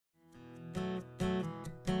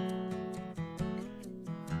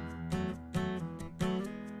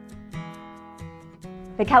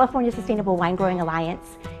The California Sustainable Wine Growing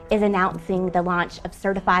Alliance is announcing the launch of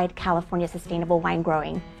Certified California Sustainable Wine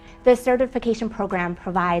Growing. The certification program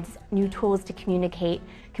provides new tools to communicate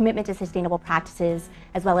commitment to sustainable practices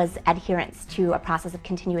as well as adherence to a process of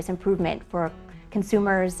continuous improvement for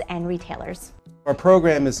consumers and retailers. Our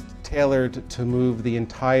program is tailored to move the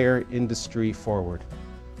entire industry forward,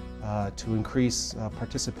 to increase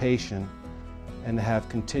participation and to have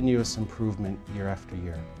continuous improvement year after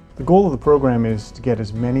year. The goal of the program is to get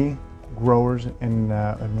as many growers and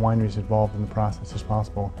wineries involved in the process as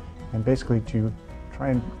possible, and basically to try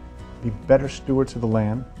and be better stewards of the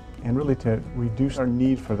land and really to reduce our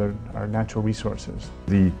need for our natural resources.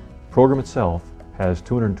 The program itself has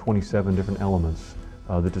 227 different elements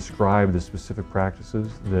that describe the specific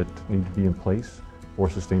practices that need to be in place for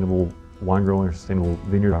sustainable wine growing or sustainable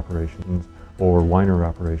vineyard operations or winery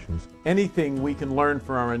operations. Anything we can learn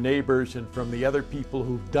from our neighbors and from the other people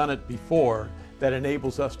who've done it before that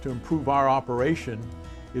enables us to improve our operation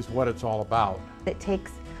is what it's all about. It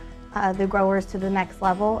takes the growers to the next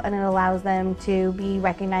level, and it allows them to be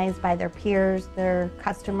recognized by their peers, their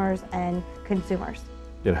customers, and consumers.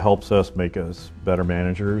 It helps us make us better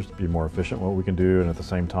managers, be more efficient in what we can do, and at the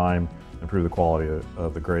same time improve the quality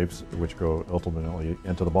of the grapes which go ultimately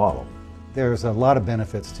into the bottle. There's a lot of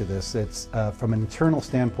benefits to this. It's from an internal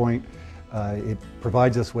standpoint, it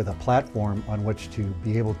provides us with a platform on which to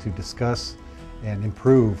be able to discuss and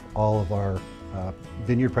improve all of our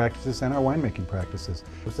vineyard practices and our winemaking practices.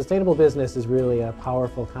 Sustainable business is really a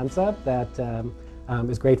powerful concept that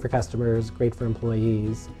is great for customers, great for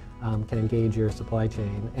employees, can engage your supply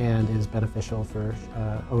chain, and is beneficial for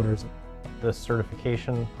owners. The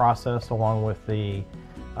certification process, along with the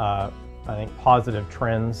I think positive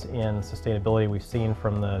trends in sustainability we've seen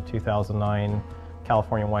from the 2009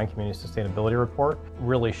 California Wine Community Sustainability Report,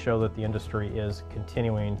 really show that the industry is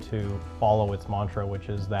continuing to follow its mantra, which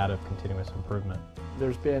is that of continuous improvement.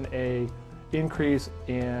 There's been an increase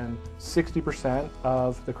in 60%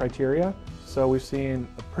 of the criteria, so we've seen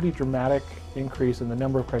a pretty dramatic increase in the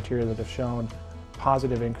number of criteria that have shown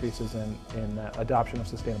positive increases in adoption of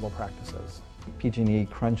sustainable practices. PG&E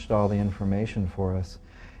crunched all the information for us,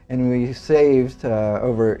 and we saved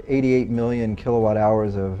over 88 million kilowatt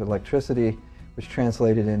hours of electricity, which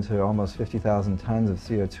translated into almost 50,000 tons of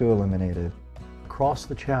CO2 eliminated. Across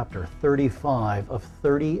the chapter, 35 of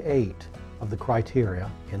 38 of the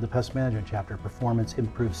criteria in the pest management chapter performance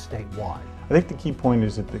improves statewide. I think the key point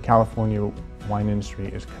is that the California wine industry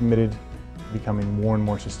is committed to becoming more and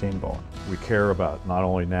more sustainable. We care about not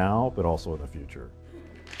only now, but also in the future.